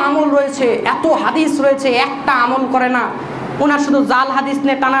এত আমল রয়েছে, এত হাদিস রয়েছে, একটা আমল করে না। ওনার শুধু জাল হাদিস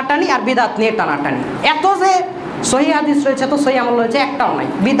নিয়ে টানাটানি আর বিদআত নিয়ে টানাটানি। এত যে সহি হাদিস রয়েছে, তো সহি আমল রয়েছে, একটাও নাই।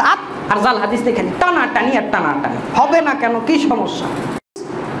 বিদআত আর জাল হাদিস দেখেন টানাটানি আর টানাটানি। হবে না কেন, কি সমস্যা?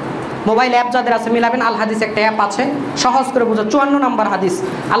 মোবাইল অ্যাপ যাদের আছে মিলাবেন, আল হাদিস একটা অ্যাপ আছে, সহজ করে বুঝো 54 নম্বর হাদিস।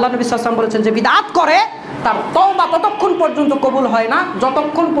 আল্লাহ নবী সাল্লাল্লাহু আলাইহি ওয়াসাল্লাম বলেছেন যে বিদআত করে তার তওবা ততক্ষণ পর্যন্ত কবুল হয় না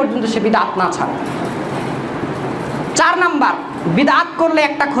যতক্ষণ পর্যন্ত সে বিদআত না ছাড়ে। 4 নাম্বার, বিদআত করলে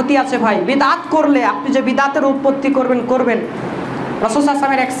একটা ক্ষতি আছে ভাই। বিদআত করলে আপনি যে বিদআতের উৎপত্তি করবেন রাসূল সাল্লাল্লাহু আলাইহি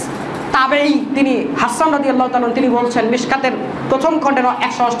ওয়াসাল্লামের এক তাবেঈ তিনি হাসান রাদিয়াল্লাহু তাআলা তিনি বলছেন, মিশকাতের প্রথম খণ্ডের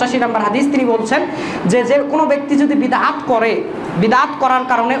 188 নম্বর হাদিস, তিনি বলছেন যে কোনো ব্যক্তি যদি বিদআত করে, বিদআত করার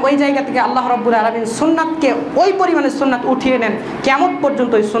কারণে ওই জায়গা থেকে আল্লাহ রাব্বুল আলামিন সুন্নাতকে ওই পরিমাণে সুন্নাত উঠিয়ে নেন, কিয়ামত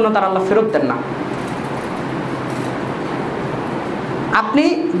পর্যন্ত ওই সুন্নাত আর আল্লাহ ফেরত দেন না। আপনি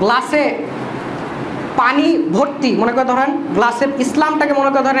গ্লাসে পানি ভর্তি, মনে করে ধরেন গ্লাসের ইসলামটাকে মনে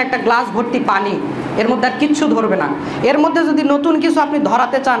করে ধরেন একটা গ্লাস ভর্তি পানি, এর মধ্যে আর কিচ্ছু ধরবে না। এর মধ্যে যদি নতুন কিছু আপনি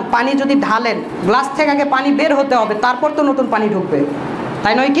ধরাতে চান, পানি যদি ঢালেন, গ্লাস থেকে আগে পানি বের হতে হবে, তারপর তো নতুন পানি ঢুকবে,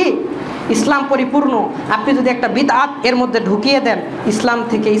 তাই নয় কি? ইসলাম পরিপূর্ণ, আপনি যদি একটা বিদআত এর মধ্যে ঢুকিয়ে দেন, ইসলাম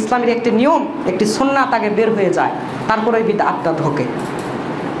থেকে ইসলামের একটি নিয়ম, একটি সুন্নাত আগে বের হয়ে যায়, তারপরে ওই বিদআতটা ঢোকে।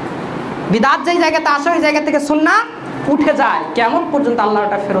 বিদআত যেই জায়গাতে আসে ওই জায়গা থেকে সুন্নাত উঠে যায়, কেমন পর্যন্ত আল্লাহ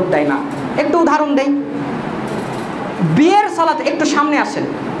ওটা ফেরত দেয় না। একটু উদাহরণ দেই, বিয়ের সালাত, একটু সামনে আসেন,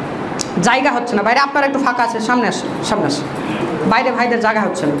 জায়গা হচ্ছে না, বাইরে আপনারা একটু ফাঁকা আছে, সামনে আসেন, সামনে আসেন, বাইরে ভাইদের জায়গা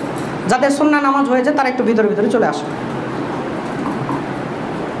হচ্ছে না, যাদের সুন্নাহ নামাজ হয়েছে তারা একটু ভিতরে ভিতরে চলে আসুন।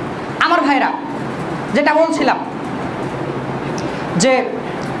 আমার ভাইরা, যেটা বলছিলাম যে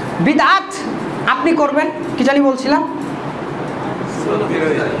বিদআত আপনি করবেন, কি জানি বলছিলাম,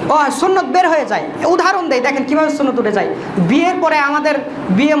 ও সুন্নত বের হয়ে যায়। উদাহরণ দেই, দেখেন কিভাবে সুন্নত উঠে যায়। বিয়ের পরে আমাদের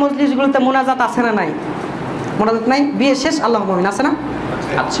বিয়ে মজলিসগুলোতে মোনাজাত আছে না নাই? মোনাজাত নাই, বিয়ে শেষ আল্লাহ মুমিন আছে না?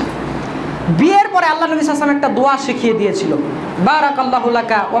 আচ্ছা, বিয়ের পরে আল্লাহ নবী সাল্লাল্লাহু আলাইহি ওয়াসাল্লাম একটা দোয়া শিখিয়ে দিয়েছিল, বারাকাল্লাহু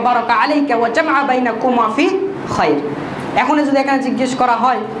লাকা ওয়া বারাকা আলাইকা ওয়া জামআ বাইনাকুমা ফি খায়র। এখন যদি এখানে জিজ্ঞেস করা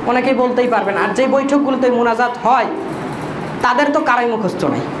হয়, অনেকেই বলতেই পারবেন, আর যে বৈঠকগুলোতে মোনাজাত হয় তাদের তো কারাই মুখস্থ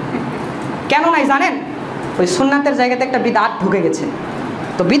নাই। কেন নাই জানেন? ওই সুন্নাতের জায়গাতে একটা বিদআত ঢুকে গেছে,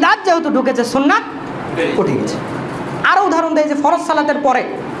 তো বিদআত যেহেতু ঢুকেছে সুন্নাত উঠে গেছে। আরও উদাহরণ দেয় যে ফরজ সালাতের পরে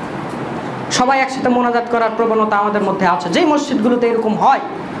সবাই একসাথে মোনাজাত করার প্রবণতা আমাদের মধ্যে আছে, যেই মসজিদগুলোতে এরকম হয়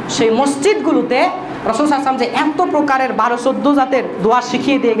সেই মসজিদগুলোতে রাসূল সাল্লাল্লাহু আলাইহি ওয়াসাল্লাম যে এত প্রকারের 12-14 জাতের দোয়া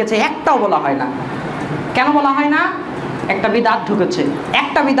শিখিয়ে দিয়ে গেছে, একটাও বলা হয় না। কেন বলা হয় না? একটা বিদআত ঢুকেছে,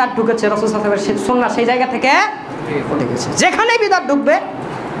 একটা বিদআত ঢুকেছে, রাসূল সাল্লাল্লাহু আলাইহি ওয়াসাল্লামের সুন্নাহ সেই জায়গা থেকে উঠে গেছে। যেখানেই বিদআত ঢুকবে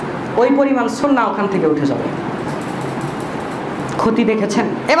ওই পরিমাণ সুন্নাহ ওখান থেকে উঠে যাবে। ক্ষতি দেখেছেন?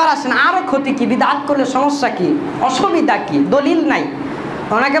 এবার আসেন আরো ক্ষতি কি, বিদআত করলে সমস্যা কি, অসুবিধা কি? দলিল নাই।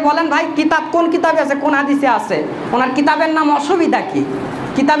 ওনাকে বলেন ভাই কিতাব কোন কিতাবে আছে, কোন হাদিসে আছে? ওনার কিতাবের নাম অসুবিধা কি?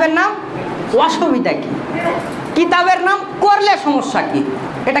 কিতাবের নাম অসুবিধা কি? কিতাবের নাম করলে সমস্যা কি?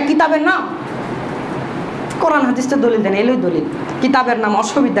 এটা কিতাবের নাম? কোরআন হাদিসে দলিল দেন, এলই দলিল। কিতাবের নাম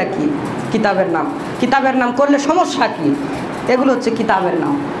অসুবিধা কি? কিতাবের নাম। কিতাবের নাম করলে সমস্যা কি? এগুলো হচ্ছে কিতাবের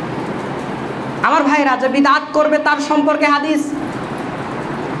নাম। আমার ভাইরা, যে বিদআত করবে তার সম্পর্কে হাদিস,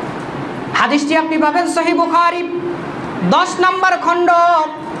 হাদিসটি আপনি পাবেন সহিহ বুখারী 10 নম্বর খণ্ড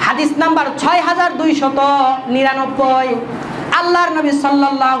হাদিস নাম্বার 6299। আল্লাহর নবী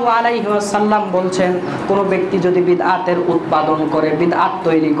সাল্লাল্লাহু আলাইহি ওয়াসাল্লাম বলছেন, কোন ব্যক্তি যদি বিদআতের উৎপাদন করে, বিদআত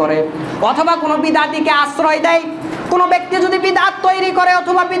তৈরি করে, অথবা কোনো বিদআতিকে আশ্রয় দেয়, কোন ব্যক্তি যদি বিদআত তৈরি করে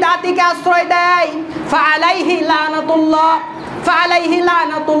অথবা বিদআতিকে আশ্রয় দেয়, ফাআলাইহি লানাতুল্লাহ ফাআলাইহি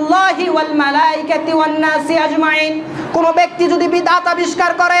লানাতুল্লাহি ওয়াল মালাইকাতি ওয়ান নাসি আজমাইন। কোন ব্যক্তি যদি বিদআত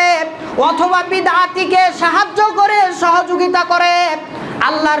আবিষ্কার করে অথবা বিদআতিকে সাহায্য করে, সহযোগিতা করে,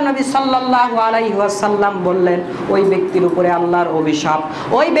 আল্লাহর নবী সাল্লাল্লাহু আলাইহি ওয়াসাল্লাম বললেন ওই ব্যক্তির উপরে আল্লাহর অভিশাপ,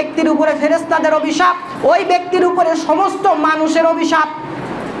 ওই ব্যক্তির উপরে ফেরেশতাদের অভিশাপ, ওই ব্যক্তির উপরে সমস্ত মানুষের অভিশাপ।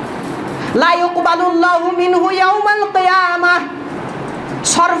 লা ইউকবালুল্লাহু মিনহু ইয়াউমাল কিয়ামাহ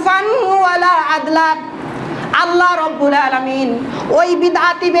সরফান ওয়ালা আদলা। আল্লাহ রব্বুল আলামিন ওই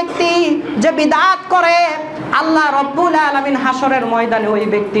বিদআতি ব্যক্তি যে বিদআত করে, আল্লাহ রব্বুল আলামিন হাসরের ময়দানে ওই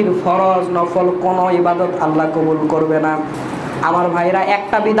ব্যক্তির ফরজ নফল কোনো ইবাদত আল্লাহ কবুল করবে না। আমার ভাইরা,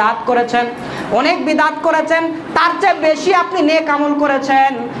 একটা বিদআত করেছেন, অনেক বিদআত করেছেন, তার চেয়ে বেশি আপনি নেক আমল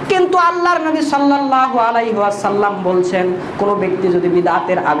করেছেন, কিন্তু আল্লাহর নবী সাল্লাল্লাহু আলাইহি ওয়াসাল্লাম বলছেন কোন ব্যক্তি যদি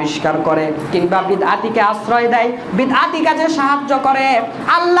বিদআতের আবিষ্কার করে কিংবা বিদআতিকে আশ্রয় দেয়, বিদআতি কাজে সাহায্য করে,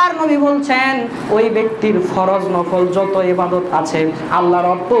 আল্লাহর নবী বলছেন ওই ব্যক্তির ফরজ নফল যত ইবাদত আছে আল্লাহ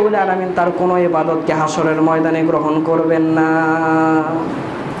রব্বুল আলামিন তার কোনো ইবাদতকে হাসরের ময়দানে গ্রহণ করবেন না।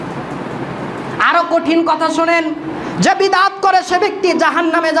 আরো কঠিন কথা শুনেন, যে বিদআত করে সে ব্যক্তি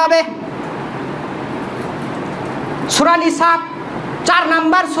জাহান্নামে যাবে। সূরা নিসা 4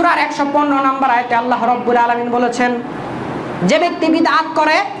 নম্বর সূরার 115 নম্বর আয়াতে আল্লাহ রাব্বুল আলামিন বলেছেন, যে ব্যক্তি বিদআত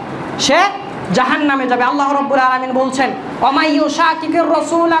করে সে জাহান্নামে যাবে। আল্লাহ রাব্বুল আলামিন বলছেন ওয়া ইউশাকিকির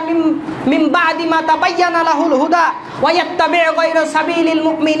রাসূলা মিন বাদি মা তাবায়্যানা লাহুল হুদা ওয়া ইয়াত্তাবি' গায়রা সাবিলিল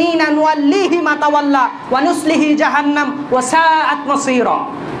মুমিনিনা নুওয়াল্লিহি মা তাওয়াল্লা ওয়া নুসলিহি জাহান্নাম ওয়া সাআত মাসীরা।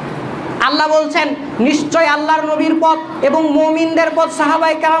 আল্লাহ বলছেন নিশ্চয় আল্লাহর নবীর পথ এবং মুমিনদের পথ,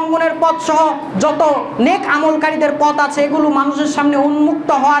 সাহাবায়ে কেরামগণের পথ সহ যত নেক আমলকারীদের পথ আছে এগুলো মানুষের সামনে উন্মুক্ত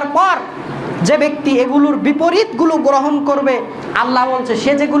হওয়ার পর যে ব্যক্তি এগুলোর বিপরীতগুলো গ্রহণ করবে, আল্লাহ বলছে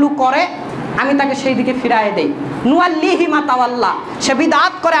সে যেগুলো করে আমি তাকে সেই দিকে ফিরায় দেই। নুয়াল্লিহি মা তাওয়াল্লা, সে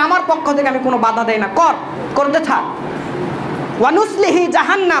বিদআত করে আমার পক্ষ থেকে আমি কোনো বাধা দেই না, করতে থাক। ওয়া নুসলিহি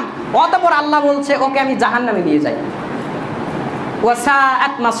জাহান্নাম, অতঃপর আল্লাহ বলছে ওকে আমি জাহান্নামে নিয়ে যাই। ওয়া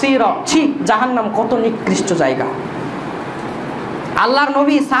সাআত মাসীরা, ছি জাহান্নাম কত নিকৃষ্ট জায়গা। আল্লাহর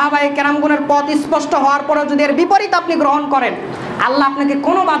নবী সাহাবায়ে কেরামগণের পথ স্পষ্ট হওয়ার পরে যদি এর বিপরীত আপনি গ্রহণ করেন, আল্লাহ আপনাকে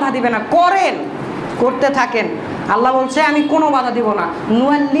কোনো বাধা দিবে না, করতে থাকেন। আল্লাহ বলছে আমি কোনো বাধা দিব না।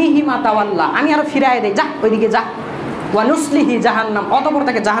 নুয়াল্লিহি মা তাওয়াল্লা, আমি আরো ফিরায় দেই, যা ওইদিকে যা। ওয়া নুসলিহি জাহান্নাম, অতঃপর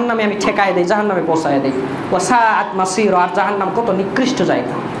তাকে জাহান্নামে আমি ঠেকায় দেই, জাহান্নামে পৌঁছায় দেই। ওয়া সাআত মাসীরা, আর জাহান্নাম কত নিকৃষ্ট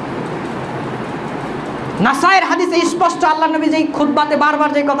জায়গা। নাসাইয়ের হাদিসে স্পষ্ট আল্লাহ নবী যেই খুতবাতে বারবার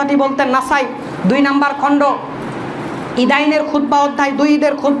যে কথাটি বলতেন, নাসাই 2 নম্বর খণ্ড, ইদাইনের খুতবা অধ্যায়, 2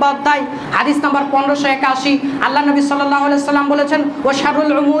 ঈদের খুতবা অধ্যায়, হাদিস নাম্বার 1581, আল্লাহ নবী সাল্লাল্লাহু আলাইহি সাল্লাম বলেছেন ওয়া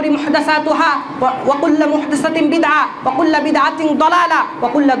শাররুল উমুরি মুহদাসাতুহা ওয়া কুল্লু মুহদাসাতিন বিদআ ওয়া কুল্লু বিদআতিন দালালা ওয়া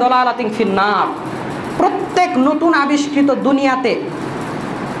কুল্লু দালালাতিন ফিন্নার। প্রত্যেক নতুন আবিষ্কৃত দুনিয়াতে,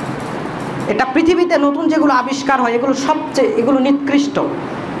 এটা পৃথিবীতে নতুন যেগুলো আবিষ্কার হয় এগুলো নিকৃষ্ট।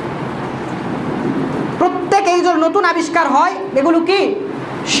 প্রত্যেক এই যে নতুন আবিষ্কার হয় এগুলো কি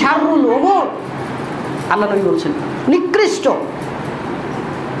শাররুল উমুর, আল্লাহ নবী বলছেন নিকৃষ্ট।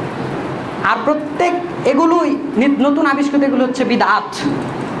 আর প্রত্যেক এগুলোই নতুন আবিষ্কৃত এগুলো হচ্ছে বিদআত।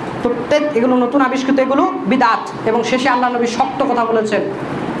 প্রত্যেক এগুলো নতুন আবিষ্কৃত এগুলো বিদআত। এবং শেষে আল্লাহ নবী শক্ত কথা বলেছেন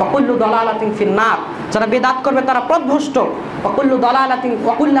ওয়া কুল্লু দালালাতিন ফিন্নার, যারা বিদআত করবে তারা পথভ্রষ্ট। ওয়া কুল্লু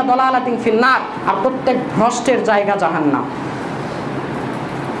দালালাতিন ফিন্নার, আর প্রত্যেক ভ্রষ্টের জায়গা জাহান্নাম।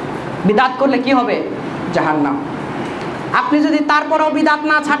 বিদআত করলে কি হবে? জাহান্নাম। আপনি যদি তারপরেও বিদআত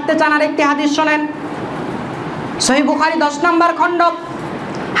না ছাড়তে চান, আর একটি হাদিস শোনেন, সহিহ বুখারী 10 নম্বর খণ্ড,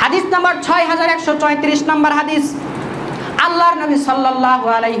 হাদিস নাম্বার 6134 নম্বর হাদিস। আল্লাহর নবী সাল্লাল্লাহু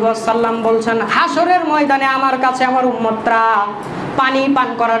আলাইহি ওয়াসাল্লাম বলছেন হাসরের ময়দানে আমার কাছে আমার উম্মতরা পানি পান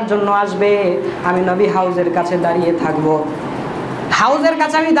করার জন্য আসবে। আমি নবী হাউজের কাছে দাঁড়িয়ে থাকব। হাউজের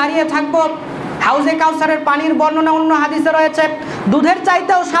কাছে আমি দাঁড়িয়ে থাকব। হাউজে কাউসারের পানির বর্ণনা অন্য হাদিসে রয়েছে, দুধের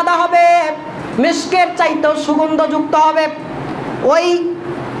চাইতেও সাদা হবে, মিশকের চাইতেও সুগন্ধযুক্ত হবে। ওই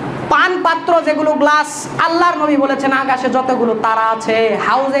পান পাত্র যেগুলো গ্লাস, আল্লাহর নবী বলেছেন আকাশে যতগুলো তারা আছে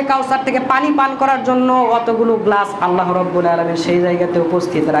হাউজে কাউসার থেকে পানি পান করার জন্য অতগুলো গ্লাস আল্লাহ রাব্বুল আলামিন সেই জায়গাতে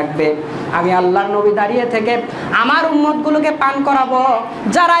উপস্থিত রাখবে। আমি আল্লাহর নবী দাঁড়িয়ে থেকে আমার উম্মতগুলোকে পান করাবো।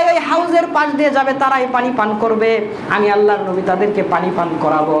 যারা ওই হাউজের পাশ দিয়ে যাবে তারাই পানি পান করবে, আমি আল্লাহর নবী তাদেরকে পানি পান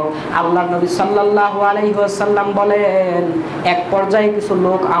করাবো। আল্লাহর নবী সাল্লাল্লাহু আলাইহি ওয়াসাল্লাম বলেন এক পর্যায়ে কিছু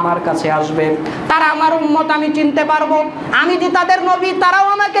লোক আমার কাছে আসবে, তারা আমার উম্মত, আমি চিনতে পারবো। আমি যে তাদের নবী, তারাও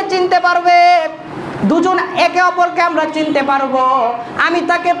আমাকে চিনতে পারবে। দুজন একে অপরকে আমরা চিনতে পারবো। আমি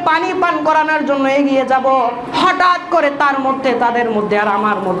তাকে পানি পান করানোর জন্য এগিয়ে যাব, হঠাৎ করে তাদের মধ্যে আর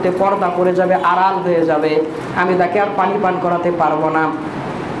আমার মধ্যে পর্দা পড়ে যাবে, আড়াল হয়ে যাবে, আমি তাকে আর পানি পান করাতে পারবো না।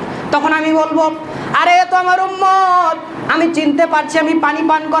 তখন আমি বলবো আরে তো আমার উম্মত, আমি চিনতে পারছি, আমি পানি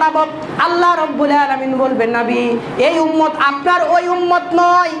পান করাবো। আল্লাহ রাব্বুল আলামিন বলবেন নবী এই উম্মত আপনার ওই উম্মত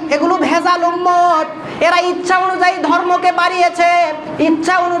নয়, এগুলো ভেজাল উম্মত। এরা ইচ্ছা অনুযায়ী ধর্মকে বাড়িয়েছে,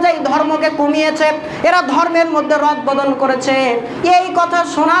 ইচ্ছা অনুযায়ী ধর্মকে কমিয়েছে, এরা ধর্মের মধ্যে রদ বদল করেছে। এই কথা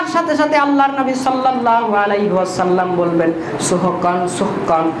শোনার সাথে সাথে আল্লাহর নবী সাল্লাল্লাহু আলাইহি ওয়াসাল্লাম বলবেন সুহকান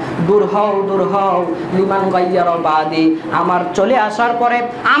সুহকান, দূর হও লিমান গায়্যারা বাদি। আমার চলে আসার পরে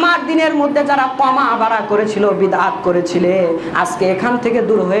আমার দিনের মধ্যে যারা কমা বাড়া করেছিল, বিদআত করেছিলে, আজকে এখান থেকে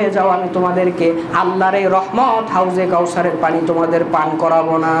দূর হয়ে যাও, আমি তোমাদেরকে আল্লাহর এই রহমত হাউজে কাউসারের পানি তোমাদের পান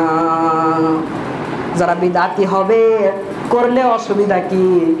করাবো না। যারা বিদআতি হবে, করলে অসুবিধা কি?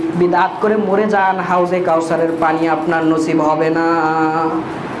 বিদআত করে মরে যান, হাউজে কাউসারের পানি আপনার নসিব হবে না।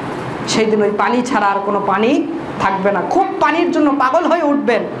 সেই দিন ওই পানি ছাড়া আর কোনো পানি থাকবে না। খুব পানির জন্য পাগল হয়ে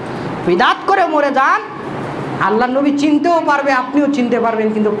উঠবেন। বিদআত করে মরে যান, আল্লাহর নবী চিনতেও পারবে, আপনিও চিনতে পারবেন,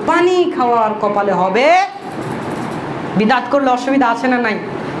 কিন্তু পানি খাওয়ার কপালে হবে। বিদআত করলে অসুবিধা আছে না নাই?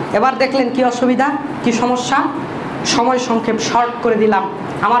 এবার দেখলেন কি অসুবিধা, কি সমস্যা। সময় সংক্ষেপ শর্ট করে দিলাম।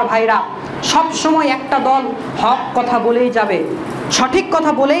 আমার ভাইরা, সব সময় একটা দল হক কথা বলেই যাবে, সঠিক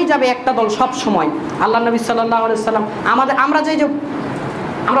কথা বলেই যাবে একটা দল সব সময়। আল্লাহ নবী সাল্লাল্লাহু আলাইহি সাল্লাম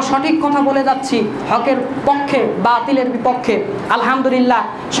আমরা সঠিক কথা বলে যাচ্ছি, হকের পক্ষে বাতিলের বিপক্ষে। আলহামদুলিল্লাহ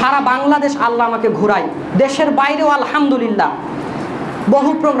সারা বাংলাদেশ আল্লাহ আমাকে ঘুরায়, দেশের বাইরেও আলহামদুলিল্লাহ।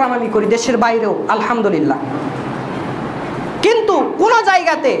 বহু প্রোগ্রাম আমি করি দেশের বাইরেও, আলহামদুলিল্লাহ। কিন্তু কোনো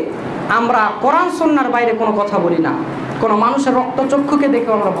জায়গাতে আমরা কোরআন সুন্নাহর বাইরে কোনো কথা বলি না, কোনো মানুষের রক্তচক্ষুকে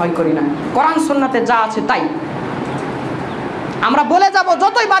দেখেও আমরা ভয় করি না। কোরআন সুন্নাহতে যা আছে তাই আমরা বলে যাব।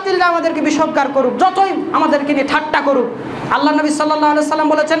 যতই বাতিলরা আমাদেরকে বিষোদ্গার করুক, যতই আমাদেরকে নিয়ে ঠাট্টা করুক, আল্লাহ নবী সাল্লাল্লাহু আলাইহি সাল্লাম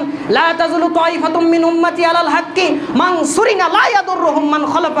বলেছেন, লা তাযুলু তাইফাতুম মিন উম্মতি আলাল হাক্কি মানসুরিনা লা ইয়াদুররুহুম মান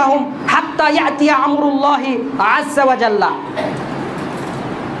খালাফাহুম হাত্তা ইয়াতিয়া আমরুল্লাহি আযজা ওয়া জাল্লা।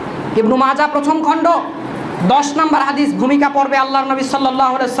 ইবনে মাজাহ প্রথম খণ্ড 10 নম্বর হাদিস ভূমিকা পর্বে আল্লাহর নবী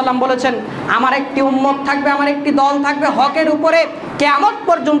সাল্লাল্লাহু আলাইহি সাল্লাম বলেছেন, আমার একটি উম্মত থাকবে, আমার একটি দল থাকবে হকের উপরে, কিয়ামত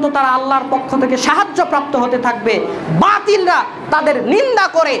পর্যন্ত তারা আল্লাহর পক্ষ থেকে সাহায্য প্রাপ্ত হতে থাকবে। বাতিলরা তাদের নিন্দা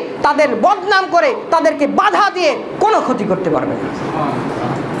করে, তাদের বদনাম করে, তাদেরকে বাধা দিয়ে কোনো ক্ষতি করতে পারবে না,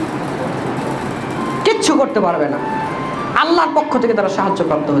 কিচ্ছু করতে পারবে না। আল্লাহর পক্ষ থেকে তারা সাহায্য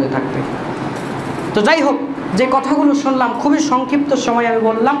প্রাপ্ত হতে থাকবে। তো যাই হোক, যে কথাগুলো শুনলাম খুবই সংক্ষিপ্ত সময় আমি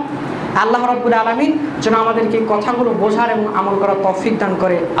বললাম। আল্লাহ রাব্বুল আলামিন যেন আমাদেরকে কথাগুলো বোঝার এবং আমল করার তৌফিক দান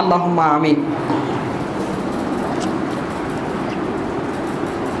করে, আল্লাহুম্মা আমিন।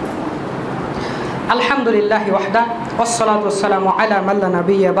 আলহামদুলিল্লাহি ওয়াহদা ওয়াসসালাতু ওয়াসসালামু আলা মান লা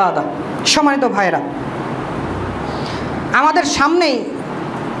নাবিয়্যা বাদা। সম্মানিত ভাইরা, আমাদের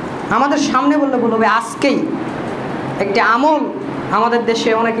সামনে বললে ভুল হবে, আজকেই একটি আমল আমাদের দেশে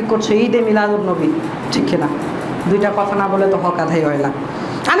অনেকে করছে, ঈদে মিলাদুন নবী, ঠিক কিনা? দুইটা কথা না বলে তো হক আদায় হয় না।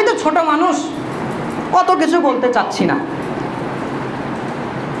 আমি তো ছোট মানুষ, অত কিছু বলতে চাচ্ছি না।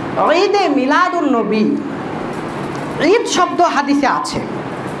 ঈদে মিলাদুন নবী, ঈদ শব্দ হাদিসে আছে,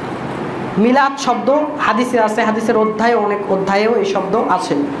 মিলাদ শব্দ হাদিসে আছে, হাদিসের অনেক অধ্যায়েও এই শব্দ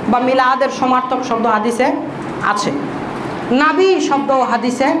আছে, বা মিলাদের সমার্থক শব্দ হাদিসে আছে, নাবী শব্দ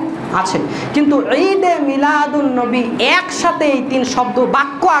হাদিসে আছে। কিন্তু ঈদে মিলাদুন নবী একসাথে এই 3 শব্দ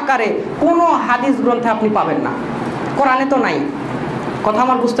বাক্য আকারে কোনো হাদিস গ্রন্থে আপনি পাবেন না, কোরআনে তো নাই। কথা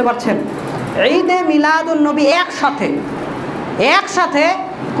আমার বুঝতে পারছেন? ঈদে মিলাদুন নবী একসাথে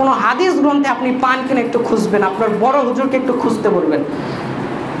কোনো হাদিস গ্রন্থে আপনি পান কিনা একটু খুঁজবেন, আপনার বড় হুজুরকে একটু খুঁজতে বলবেন,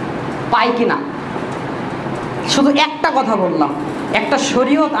 পাই কিনা। শুধু একটা কথা বললাম, একটা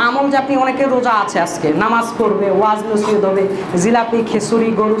শরীয়ত আমল যে আপনি, অনেকে রোজা আছে আজকে, নামাজ পড়বে, ওয়াজ নসিহত হবে, জিলাপি, খিচুড়ি,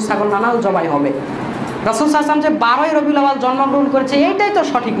 গরু ছাগল নানান জবাই হবে। রাসূল সাল্লাল্লাহু আলাইহি ওয়াসাল্লাম যে 12ই রবিউল আউয়াল জন্মগ্রহণ করেছে, এইটাই তো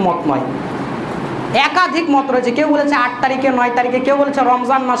সঠিক মত নয়। একাধিক মত রয়েছে, কেউ বলেছে 8 তারিখে, 9 তারিখে, কেউ বলেছে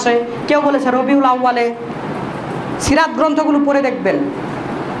রমজান মাসে, কেউ বলেছে রবিউল আউয়ালে। সিরাত গ্রন্থগুলো পড়ে দেখবেন,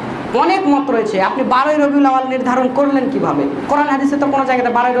 অনেক মত রয়েছে। আপনি 12ই রবিউল আউয়াল নির্ধারণ করলেন কিভাবে? কোরআন হাদিসে তো কোনো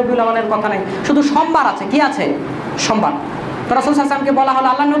জায়গাতে 12ই রবিউল আউয়ালের কথা নেই, শুধু সোমবার আছে। কি আছে? সোমবার। তো রাসূল সাল্লাল্লাহু আলাইহি ওয়াসাল্লামকে বলা হলো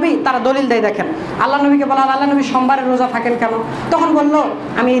আল্লাহ নবী, তারা দলিল দেয়, দেখেন আল্লাহ নবীকে বলা হলো, আল্লাহ নবী সোমবারে রোজা থাকেন কেন? তখন বলল,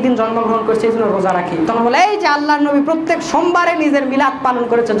 আমি এই দিন জন্মগ্রহণ করছি, এই জন্য রোজা রাখি। তখন বলে, এই যে আল্লাহ নবী প্রত্যেক সোমবারে নিজের মিলাদ পালন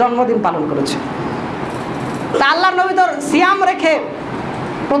করেছে, জন্মদিন পালন করেছে। তা আল্লাহ নবী তো সিয়াম রেখে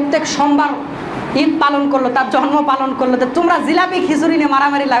প্রত্যেক সোমবার ঈদ পালন করলো, তার জন্ম পালন করলো, তো তোমরা জিলাপি খিচুড়ি নিয়ে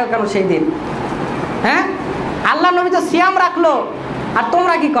মারামারি লাগো কেন সেই দিন? হ্যাঁ, আল্লাহ নবী তো সিয়াম রাখলো, আর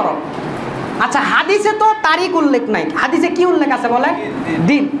তোমরা কি করো? আচ্ছা, হাদিসে তো তারিখ উল্লেখ নাই, হাদিসে কি উল্লেখ আছে বলেন?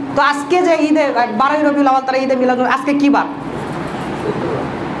 দিন। তো আজকে যে ঈদে 12ই রবিউল আউয়াল, তারা ঈদে মিলাদ, আজকে কি বার?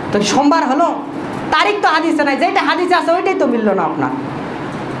 তো সোমবার হলো, তারিখ তো হাদিসে নাই, যেটা হাদিসে আছে ওইটাই তো মিললো না আপনার।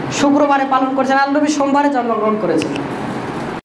 শুক্রবারে পালন করছেন, আল্লাহ নবী সোমবারে জন্মগ্রহণ করেছেন।